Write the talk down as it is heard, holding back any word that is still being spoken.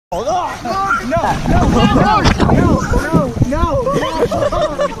I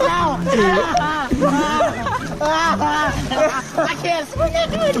can't swing that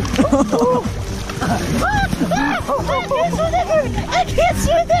good. I can't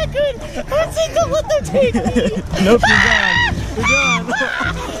swing that good. I said don't let them take me. Nope, you're gone.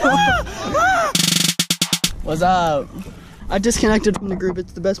 What's up? I disconnected from the group.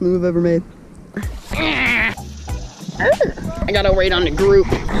 It's the best move I've ever made. I gotta wait on the group.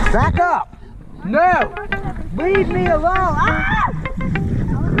 Back up. No. Leave me alone. Ah!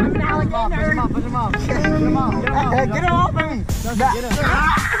 Push him up. Get him off me.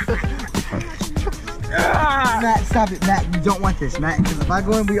 Matt, stop it. Matt, you don't want this, Matt. Because if I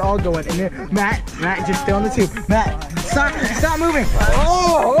go in, we all go in. And then, Matt, just stay on the tube. Matt, stop moving.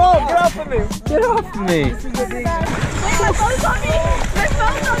 Oh, get off of me. Get off of me. Wait, my phone's on me. My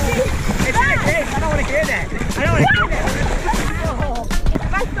phone's on me. It's in the case. I don't want to hear that.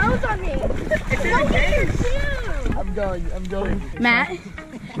 My phone's on me. It's in the case. I'm going. Matt,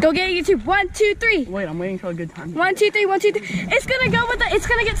 go get it, YouTube. 1, 2, 3. Wait, I'm waiting for a good time. 1, 2, 3. 1, 2, 3. It's gonna go with the. It's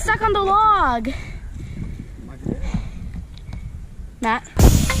gonna get stuck on the log. Matt.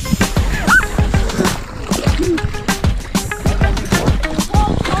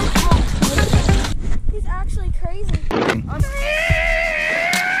 He's actually crazy.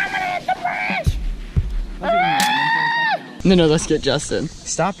 No, let's get Justin.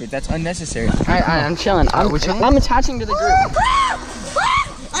 Stop it. That's unnecessary. I'm chilling. I'm attaching to the group.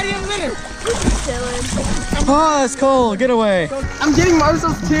 I didn't litter. Oh, it's cold. Get away. I'm getting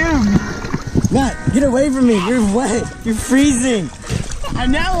Marcel's tube. Matt, get away from me. You're wet. You're freezing. I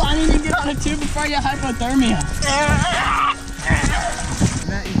know. I need to get on a tube before I get hypothermia.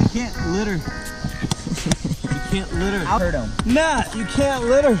 Matt, you can't litter. You can't litter. I'll hurt him. Matt, you can't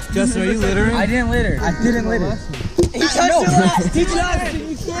litter. Justin, are you littering? I didn't litter. I didn't litter. He touched it last. He touched it.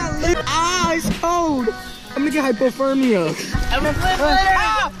 You can't litter. Ah, it's cold. I'm gonna get hypothermia.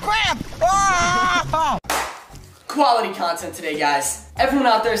 Cramp! Ah! Quality content today, guys. Everyone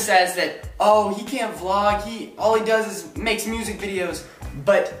out there says that, oh, he can't vlog, all he does is makes music videos.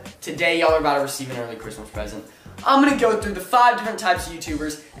 But today, y'all are about to receive an early Christmas present. I'm gonna go through the 5 different types of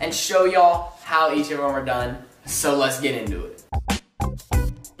YouTubers and show y'all how each of them are done. So let's get into it.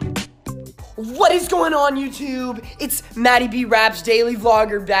 What is going on, YouTube? It's MattyBRaps Daily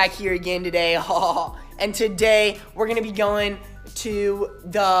Vlogger back here again today. And today we're gonna be going to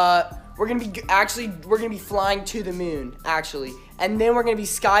we're gonna be flying to the moon, actually. And then we're gonna be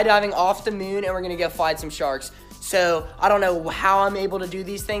skydiving off the moon and we're gonna go fight some sharks. So I don't know how I'm able to do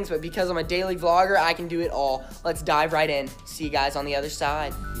these things, but because I'm a daily vlogger, I can do it all. Let's dive right in. See you guys on the other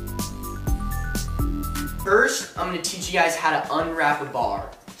side. First, I'm gonna teach you guys how to unwrap a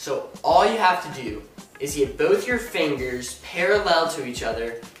bar. So all you have to do is get both your fingers parallel to each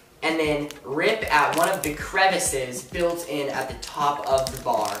other and then rip at one of the crevices built in at the top of the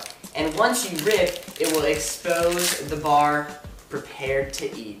bar. And once you rip, it will expose the bar prepared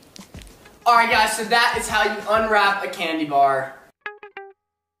to eat. Alright guys, so that is how you unwrap a candy bar.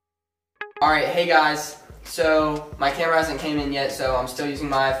 Alright, hey guys, so my camera hasn't came in yet, so I'm still using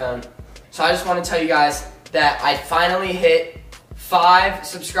my iPhone. So I just want to tell you guys that I finally hit 5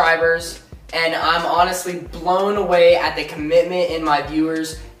 subscribers, and I'm honestly blown away at the commitment in my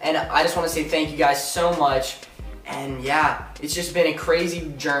viewers, and I just want to say thank you guys so much. And yeah, it's just been a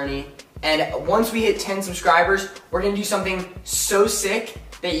crazy journey, and once we hit 10 subscribers, we're gonna do something so sick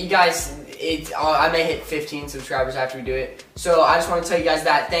that you guys, I may hit 15 subscribers after we do it. So I just want to tell you guys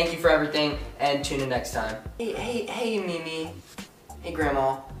that. Thank you for everything, and tune in next time. Hey Mimi. Hey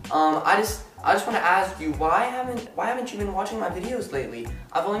Grandma. I just want to ask you, why haven't you been watching my videos lately?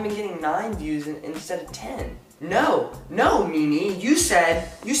 I've only been getting 9 views instead of 10. No, Mimi. You said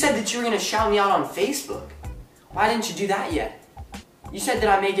that you were gonna shout me out on Facebook. Why didn't you do that yet? You said that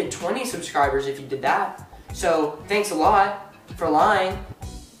I may get 20 subscribers if you did that. So thanks a lot for lying.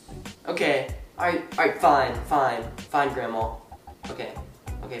 Okay. All right. Fine, Grandma. Okay,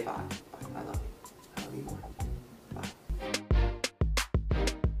 bye. I love you more. Bye.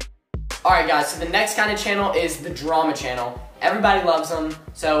 Alright guys, so the next kind of channel is the drama channel. Everybody loves them,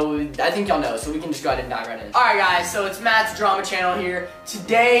 so I think y'all know, so we can just go ahead and dive right in. Alright guys, so it's Matt's drama channel here.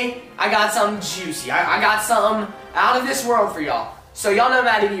 Today, I got something juicy. I got something out of this world for y'all. So y'all know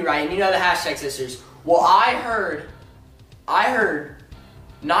Matty B, right? And you know the hashtag sisters. Well, I heard,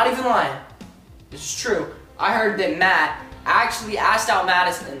 not even lying, this is true, I heard that Matt actually asked out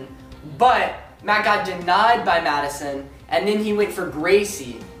Madison, but Matt got denied by Madison, and then he went for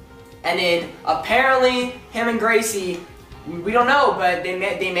Gracie. And then apparently him and Gracie, we don't know, but they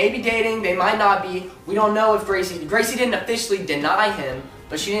may be dating, they might not be. We don't know if Gracie didn't officially deny him,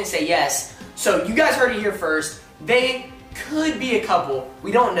 but she didn't say yes. So you guys heard it here first. They could be a couple.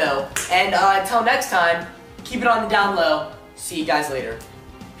 We don't know. And until next time, keep it on the down low. See you guys later.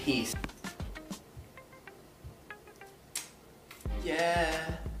 Peace.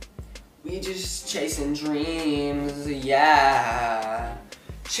 Yeah, we just chasing dreams. Yeah,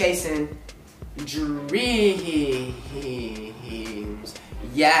 chasing dreams.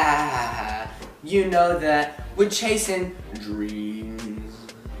 Yeah, you know that we're chasing dreams.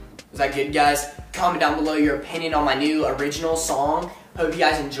 Was that good, guys? Comment down below your opinion on my new original song. Hope you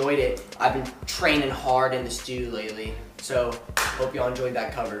guys enjoyed it. I've been training hard in the studio lately, so hope y'all enjoyed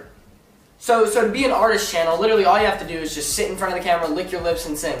that cover. So to be an artist channel, literally all you have to do is just sit in front of the camera, lick your lips,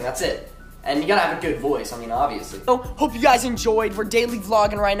 and sing. That's it. And you gotta have a good voice, I mean, obviously. So, hope you guys enjoyed. We're daily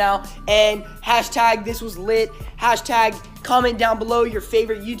vlogging right now. And hashtag this was lit. Hashtag comment down below your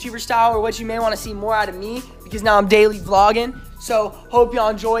favorite YouTuber style or what you may want to see more out of me, because now I'm daily vlogging. So, hope y'all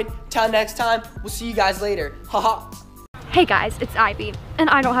enjoyed. Till next time, we'll see you guys later. Haha. Hey guys, it's Ivy, and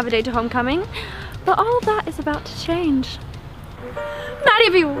I don't have a date to homecoming, but all of that is about to change.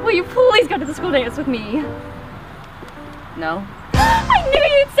 Matty, will you please go to the school dance with me? No. I knew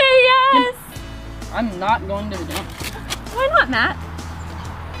you'd say yes! I'm not going to the dance. Why not, Matt?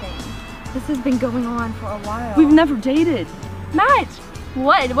 This has been going on for a while. We've never dated. Matt!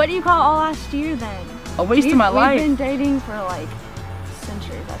 What do you call all last year then? A waste of my life. We've been dating for like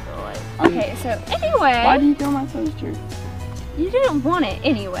centuries, I feel like. Okay, so anyway. Why do you feel my sister? You didn't want it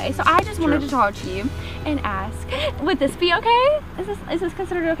anyway, so I just wanted to talk to you and ask, would this be okay? Is this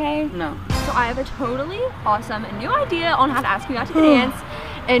considered okay? No. So I have a totally awesome new idea on how to ask you out to the dance,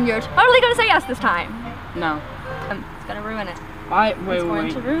 and you're totally gonna say yes this time. No. It's gonna ruin it. Wait. It's going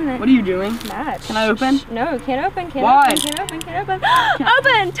to ruin it. What are you doing? Matt. Can I open? No, can't open, can't Why? open, can't open, can't open.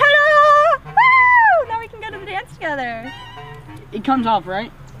 Open! Ta-da! Woo! Now we can go to the dance together. It comes off,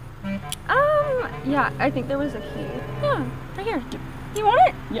 right? Yeah, I think there was a key. Yeah, right here. You want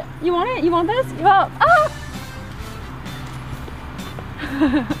it? Yeah. You want it? You want this? Well,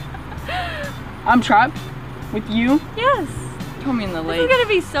 I'm trapped with you. Yes. Throw me in the lake. This is gonna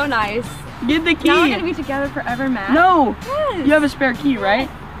be so nice. Get the key. Now we're gonna be together forever, Matt. No. Yes. You have a spare key, right?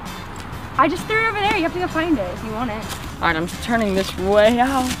 I just threw it over there. You have to go find it if you want it. All right, I'm turning this way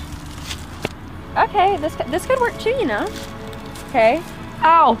out. Okay, this could work too, you know. Okay.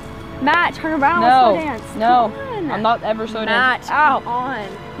 Ow. Matt, turn around. No. Let's go dance. No. Come on. I'm not ever so Matt, dancing. Ow. come on.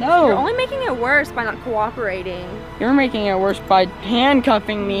 No. You're only making it worse by not cooperating. You're making it worse by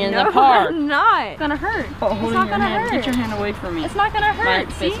handcuffing me in the park. I'm not. It's gonna hurt. Oh, It's not gonna hurt. Get your hand away from me. It's not gonna hurt.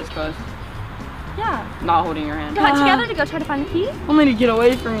 My See? face is closed. Yeah. Not holding your hand. You want together to go try to find the key? Only to get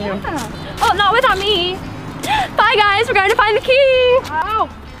away from you. Yeah. Oh, not without me. Bye, guys. We're going to find the key. Ow!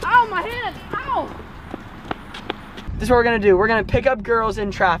 Ow, my hand! Ow! This is what we're gonna do. We're gonna pick up girls in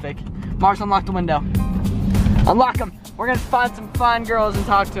traffic. Mars, unlock the window. Unlock them. We're gonna find some fine girls and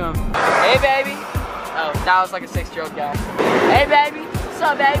talk to them. Hey, baby. Oh, that was like a 60-year-old guy. Hey, baby. What's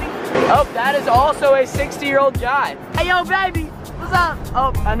up, baby? Oh, that is also a 60-year-old guy. Hey, yo, baby. What's up?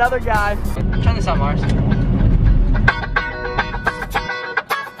 Oh, another guy. Turn this on, Mars.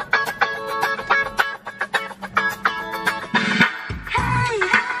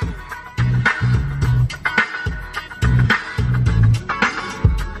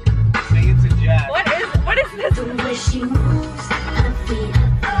 What is this?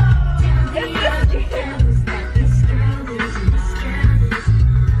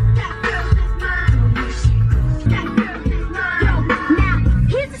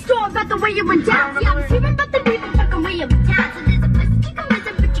 Here's the story about the way you went down. See, I'm screaming about the people fucking way you went down. So there's a place that you can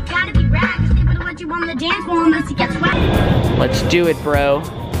listen, but you gotta be right. 'Cause they wouldn't let you on the dance floor unless you get sweat. Let's do it, bro.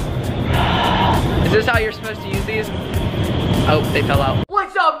 Is this how you're supposed to use these? Oh, they fell out.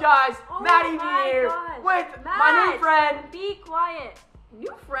 What's up, guys? Matty here with my new friend. Be quiet.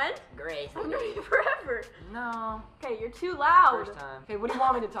 New friend? Grace. I've known you forever. No. Okay, you're too loud. First time. Okay, what do you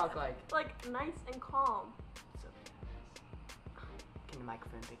want me to talk like? Like nice and calm. Can the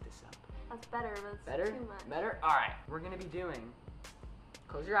microphone pick this up? That's better, but it's Better? too much. Better? Alright. We're gonna be doing.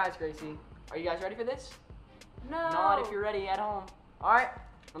 Close your eyes, Gracie. Are you guys ready for this? No. Not if you're ready at home. Alright.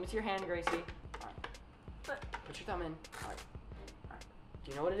 Let me see your hand, Gracie. Alright. But- Put your thumb in. Alright. Alright.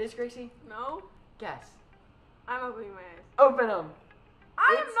 Do you know what it is, Gracie? No. Guess. I'm opening my eyes. Open them.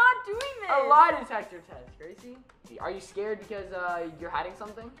 I am It's not doing this. A lie detector test, Gracie. Are you scared because you're hiding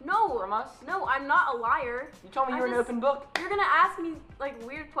something No. from us? No, I'm not a liar. You told me you were an open book. You're gonna ask me like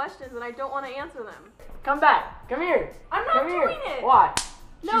weird questions and I don't want to answer them. Come back. Come here. I'm not Come here. doing it. Why?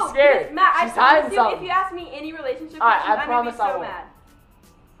 No, She's scared. because, Matt, She's I hiding promise you, something. if you ask me any relationship All right, questions, I I'm gonna be promise I so won't. mad.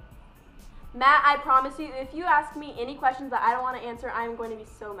 Matt, I promise you, if you ask me any questions that I don't want to answer, I'm going to be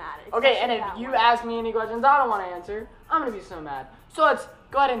so mad. Okay, and if you ask me any questions I don't want to answer, I'm going to be so mad. So let's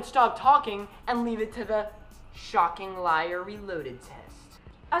go ahead and stop talking and leave it to the Shocking Liar Reloaded test.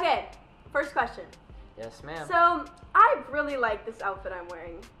 Okay, first question. Yes, ma'am. So, I really like this outfit I'm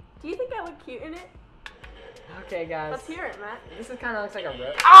wearing. Do you think I look cute in it? Okay, guys. Let's hear it, Matt. This is kind of looks like a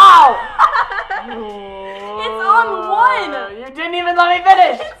rope. Ow! It's on one! You didn't even let me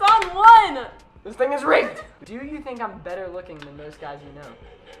finish! It's on one! This thing is rigged! Do you think I'm better looking than most guys you know?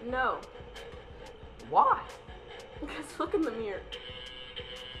 No. Why? Because look in the mirror.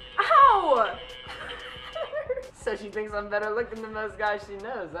 Ow! So she thinks I'm better looking than most guys she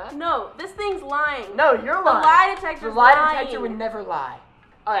knows, huh? No, this thing's lying. No, you're lying. The lie detector's The lie lying. detector would never lie.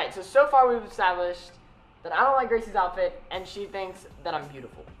 Alright, so far we've established that I don't like Gracie's outfit and she thinks that I'm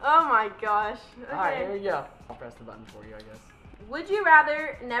beautiful. Oh my gosh. Okay. Alright, here we go. I'll press the button for you, I guess. Would you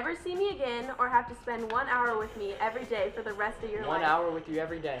rather never see me again or have to spend 1 hour with me every day for the rest of your life? 1 hour with you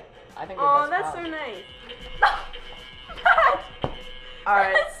every day. I think we're Oh, best that's pals. so nice.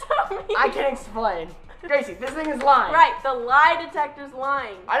 Alright, That's so mean. I can explain. Gracie, this thing is lying. Right, the lie detector's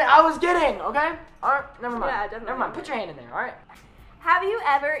lying. I was kidding, okay? Alright, never mind. Yeah, definitely. Never mind, put your hand in there, alright? Have you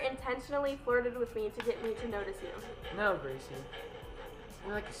ever intentionally flirted with me to get me to notice you? No, Gracie.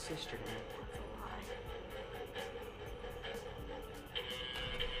 You're like a sister to me.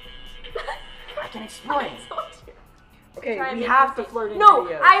 I can explain. Okay, Try and we make have me to see- flirt in No,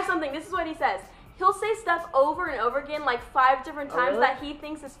 videos. I have something. This is what he says. He'll say stuff over and over again, like 5 different Oh, times really? that he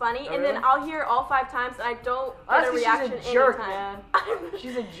thinks is funny, Oh, and really? then I'll hear it all 5 times, and I don't get That's a 'cause reaction she's a jerk, anytime. man.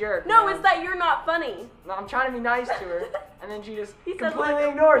 She's a jerk. No, man. it's that you're not funny. No, I'm trying to be nice to her, and then she just He said, completely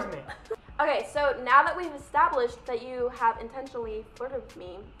ignores me. Okay, so now that we've established that you have intentionally flirted with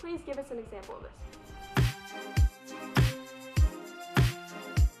me, please give us an example of this.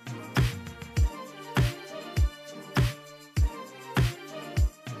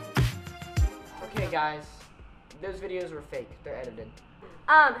 Okay, guys, those videos were fake. They're edited.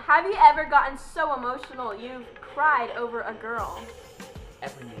 Have you ever gotten so emotional you've cried over a girl?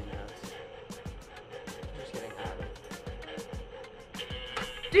 Every man knows. Just kidding. I haven't.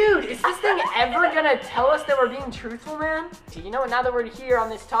 Dude, is this thing ever gonna tell us that we're being truthful, man? You know what? Now that we're here on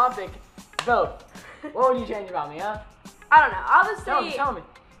this topic, vote. What would you change about me, huh? I don't know. I'll just say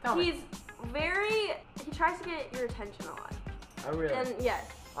Tell me. he tries to get your attention a lot. Oh, really? And yes.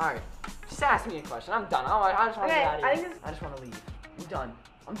 Alright. Just ask me a question. I'm done. I just want to Okay, get out of I here. think I just want to leave. I'm done.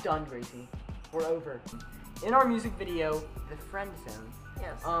 I'm done, Gracie. We're over. In our music video, The Friend Zone,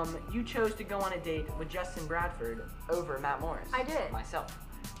 Yes. you chose to go on a date with Justin Bradford over Matt Morris. I did. Myself.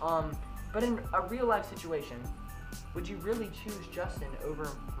 But in a real life situation, would you really choose Justin over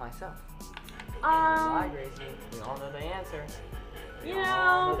myself? Why, Gracie? We all know the answer. We You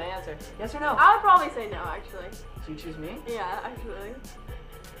all know know, the answer. Yes or no? I would probably say no, actually. So you choose me? Yeah, actually.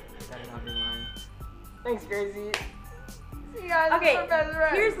 You better not be lying. Thanks, Gracie. See you guys. Okay, We're best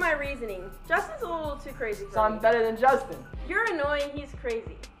friends. here's my reasoning. Justin's a little too crazy for So I'm me. better than Justin. You're annoying, he's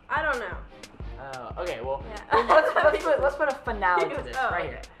crazy. I don't know. Okay, well, Yeah. let's put a finale to this Oh, right okay.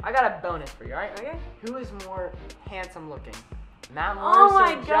 here. I got a bonus for you, alright? Okay? Who is more handsome looking? Matt Morris Oh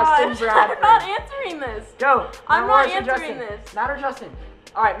my or gosh. Justin Bradford? I'm not answering this. Go. I'm Matt not Morris or answering Justin? this. Matt or Justin?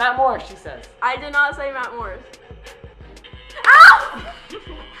 Alright, Matt Morris, she says. I did not say Matt Morris. Ow! You put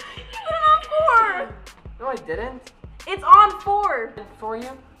it on 4. No, I didn't. It's on 4. For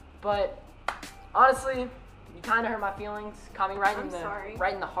you, but honestly, you kind of hurt my feelings. Caught me right I'm in the sorry.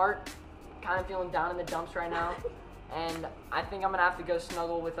 right in the heart. Kind of feeling down in the dumps right now, and I think I'm gonna have to go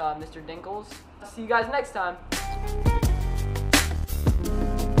snuggle with Mr. Dinkles. See you guys next time.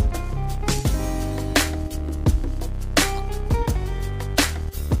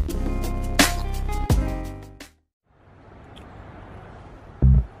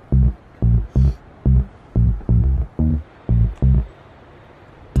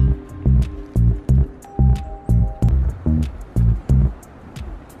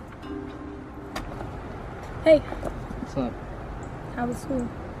 Hey, What's up? how was school?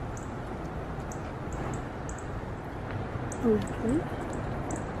 Okay.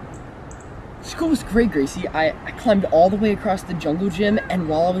 School was great, Gracie. I climbed all the way across the jungle gym, and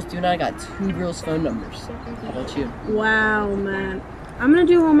while I was doing it, I got 2 girls' phone numbers. How about you? Wow, man. I'm gonna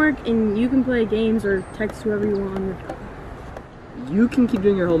do homework and you can play games or text whoever you want on your phone. You can keep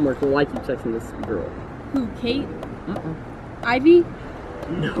doing your homework while I keep texting this girl. Who, Kate? Ivy?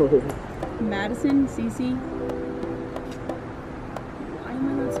 No. Madison? Cece? Why am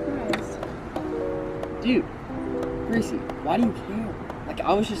I not surprised? Dude, Gracie, why do you care? Like,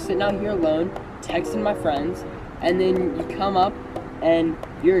 I was just sitting out here alone, texting my friends, and then you come up and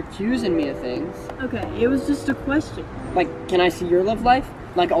You're accusing me of things. Okay, it was just a question. Like, can I see your love life?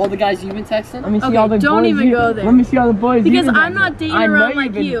 Like all the guys you've been texting? Let me see Okay, all the don't boys even you- go there. Let me see all the boys Because you've been I'm not texting. dating I know around you've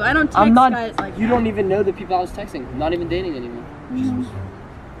like been- you. I don't text I'm not- guys like You that. don't even know the people I was texting. I'm not even dating anyone. Just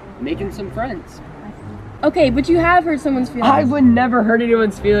making some friends. Okay, but you have hurt someone's feelings. I would never hurt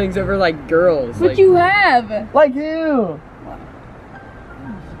anyone's feelings over like girls. But like, you have. Like who?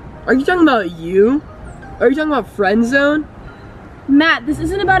 Are you talking about you? Are you talking about friend zone? Matt, this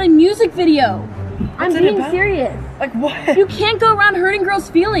isn't about a music video. I'm it being about? serious. Like what? You can't go around hurting girls'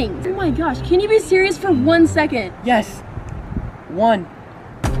 feelings. Oh my gosh, can you be serious for 1 second? Yes. One.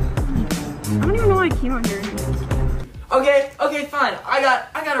 I don't even know why I came on here. Okay, fine. I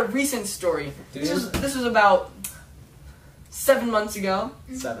got a recent story. This was about 7 months ago.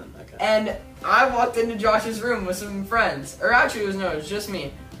 7, okay. And I walked into Josh's room with some friends. Or actually it was just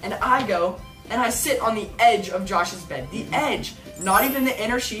me. And I go and I sit on the edge of Josh's bed. The edge. Not even the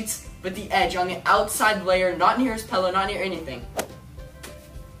inner sheets, but the edge on the outside layer, not near his pillow, not near anything.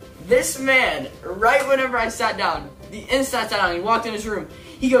 This man, right whenever I sat down, the instant I sat down, he walked in his room,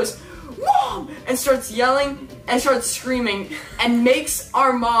 he goes, "Mom!" and starts yelling and starts screaming and makes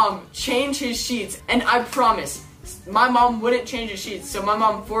our mom change his sheets. And I promise, my mom wouldn't change his sheets, so my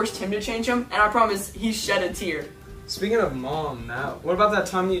mom forced him to change them, and I promise he shed a tear. Speaking of mom, Matt, what about that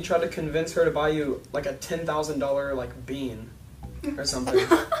time that you tried to convince her to buy you like a $10,000 like bean or something?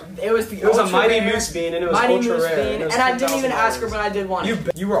 It was the It was a ultra Mighty rare, Moose bean, and it was Mighty ultra Moose rare. bean, it was and I didn't even ask her, $10,000. but I did want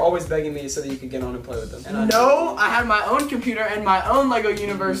it. You were always begging me so that you could get on and play with them. And No, I had my own computer and my own Lego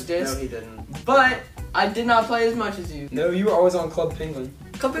Universe No, disc, he didn't. but I did not play as much as you. No, you were always on Club Penguin.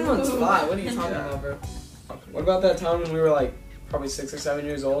 Club Penguin's fly. What are you talking about, bro? What about that time when we were like probably 6 or 7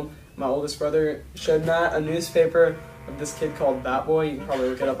 years old? My oldest brother showed Matt a newspaper of this kid called Bat Boy. You can probably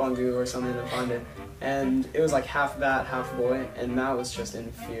look it up on Google or something to find it. And it was like half bat, half boy, and Matt was just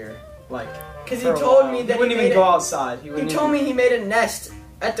in fear. Like, Because he for a told while. me that he wouldn't even go outside. He told me he made a nest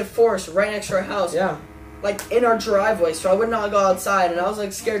at the forest right next to our house. Yeah. Like in our driveway, so I would not go outside, and I was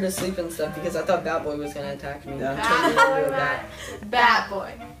like scared to sleep and stuff because I thought Bat Boy was gonna attack me. Yeah. And turn me into a bat. Bad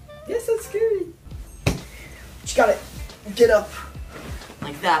boy. Yes, that's scary. You gotta get up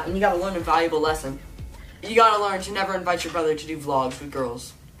like that, and you gotta learn a valuable lesson. You gotta learn to never invite your brother to do vlogs with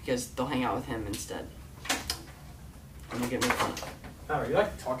girls because they'll hang out with him instead. And they'll get more fun. Oh, are you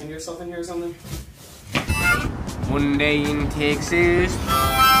like talking to yourself in here or something? One day in Texas,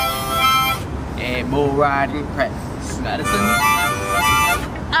 at bull riding practice. Madison.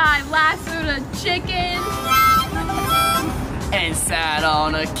 I lassoed a chicken. And sat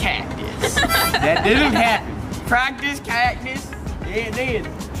on a cactus. That didn't happen. Practice cactus. It did.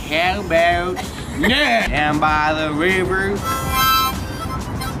 How about down by the river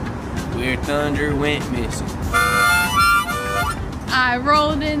where thunder went missing? I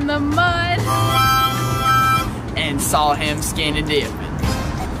rolled in the mud. And saw him skin a dipping.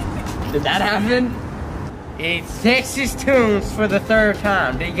 Did that happen? It's Texas tunes for the 3rd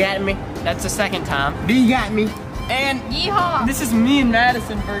time. Do you got me? That's the 2nd time. Do you got me? And Yeehaw. this is me and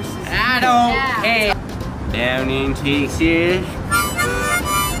Madison versus. I don't Yeah. care. Down in Texas,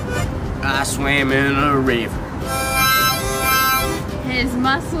 I swam in a river. His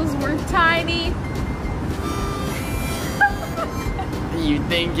muscles were tiny. You'd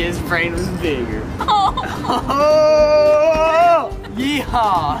think his brain was bigger. Oh. Oh!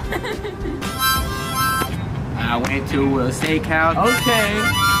 Yeehaw! I went to a steakhouse Okay.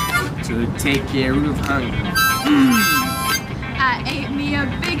 to take care of hunger. I ate me a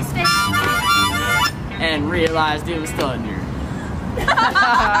big steak. And realized it was thunder.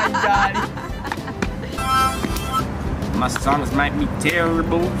 Got it. My songs might be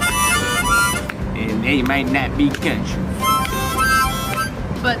terrible, and they might not be country.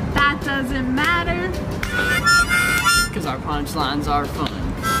 But that doesn't matter. Because our punchlines are fun.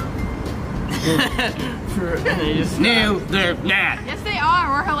 They just No, they're not. Yes, they are.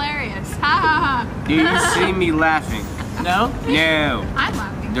 We're hilarious. Ha ha ha. Do you see me laughing? No? No, I'm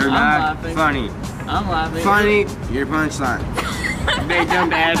laughing. they're I'm not laughing. funny. I'm laughing. Funny, your punchline. They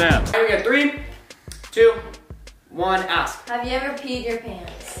don't add up. Here we go. 3, 2, 1, ask. Have you ever peed your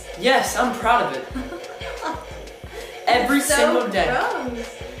pants? Yes, I'm proud of it. Every So single day. gross.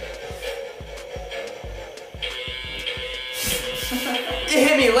 It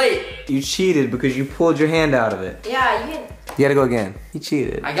hit me late. You cheated because you pulled your hand out of it. Yeah, you can. You gotta go again. You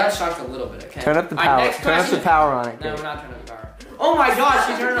cheated. I got shocked a little bit, okay? Turn up the Alright, power. next Turn up the question. power on it. No, we're not turning up the power. Oh my gosh,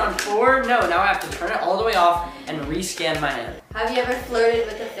 you turned it on 4? No, now I have to turn it all the way off and rescan my hand. Have you ever flirted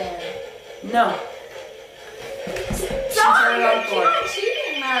with a fan? No. Sorry, turned it on you're 4. not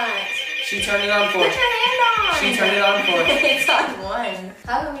cheating much. She turned it on for. Put your hand on. She turned it on for. It's on 1.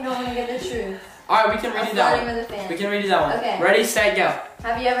 How come you don't want to get the truth? All right, we can redo that one. With a fan. We can redo that one. Okay. Ready, set, go.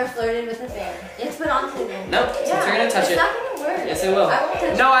 Have you ever flirted with a fan? You have to put it on to them. Nope. Yeah, You're gonna touch it. It's not gonna work. Yes, it will. I won't touch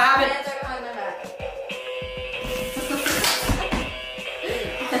it. No, I haven't. Hands are behind my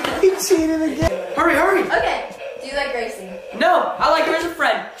back. He cheated again. Hurry, hurry. Okay. Do you like Gracie? No, I like her as a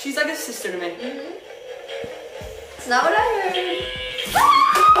friend. She's like a sister to me. It's not what I heard.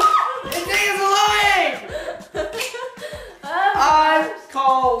 This thing is lying! I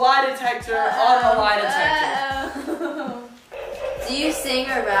call lie detector on a lie detector. Do you sing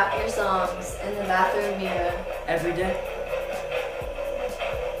or rap your songs in the bathroom mirror? Every day.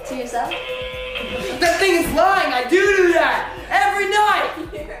 To yourself? That thing is lying! I do that! Every night!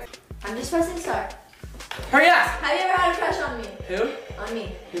 I'm just pressing start. Hurry up! Have you ever had a crush on me? Who? On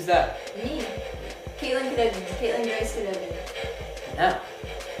me. Who's that? Me. Caitlin Cadogan. Caitlin Grace Cadogan. No.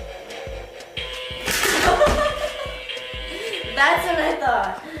 That's what I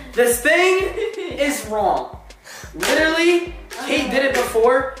thought. This thing is wrong. Literally, Kate did it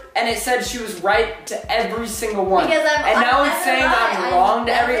before, and it said she was right to every single one. Because and now it's saying lied. I'm wrong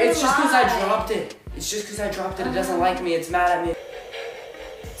to every. It's just because I lied. dropped it. It's just because I dropped it. It doesn't like me. It's mad at me.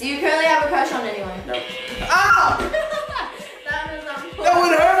 Do you currently have a crush on anyone? No. Ah! That was on point. That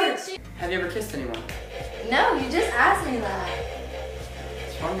would hurt. Have you ever kissed anyone? No, you just asked me that.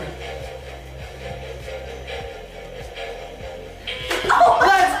 It's wrong. Oh,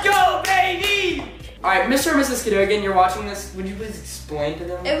 let's go, baby! All right, Mr. and Mrs. Cadogan, you're watching this. Would you please explain to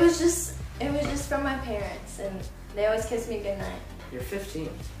them? It was just from my parents, and they always kiss me goodnight. You're 15.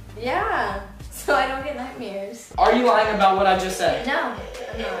 Yeah, so I don't get nightmares. Are you lying about what I just said? No,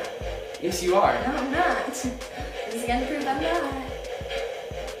 I'm not. Yes, you are. No, I'm not. This is gonna prove I'm not.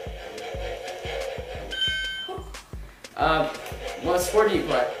 What sport do you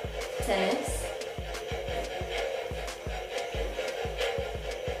play? Tennis.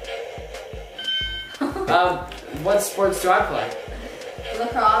 What sports do I play?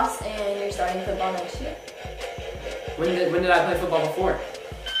 Lacrosse, and you're starting football next year. When did I play football before?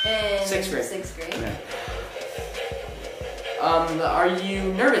 In 6th grade. 6th grade. Yeah. Are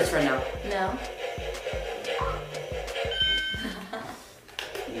you nervous right now? No.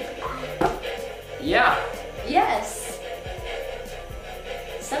 Yeah. Yes.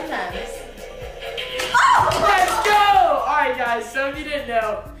 Sometimes. Let's go! Alright guys, so if you didn't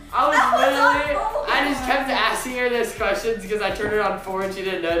know, I just kept asking her those questions because I turned it on 4 and she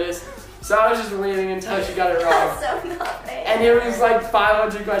didn't notice. So I was just waiting until she got it wrong. So not fair. And it was like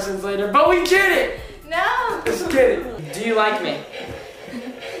 500 questions later, but we get it! No! Just kidding. Do you like me?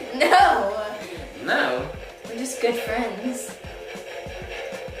 No. No. We're just good friends.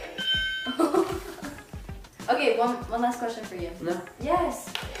 Okay, one last question for you. No. Yes.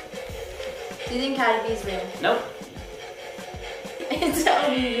 Do you think Cat B is real? Nope. Tell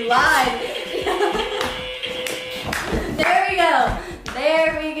me you lied. There we go. There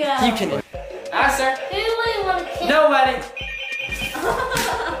we go. You can. Ask her. Who would you want to kiss? Nobody.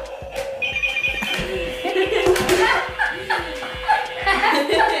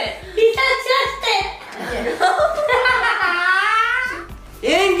 He's not Justin.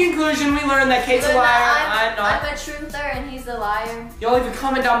 In conclusion, we learned that Kate's a liar. I'm not. I'm a truther and he's a liar. Y'all leave a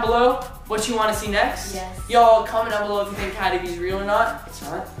comment down below what you want to see next. Yes. Y'all comment down below if you think Cat B's real or not. It's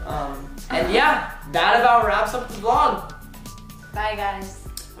not. And yeah, that about wraps up the vlog. Bye guys.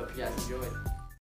 Hope you guys enjoyed.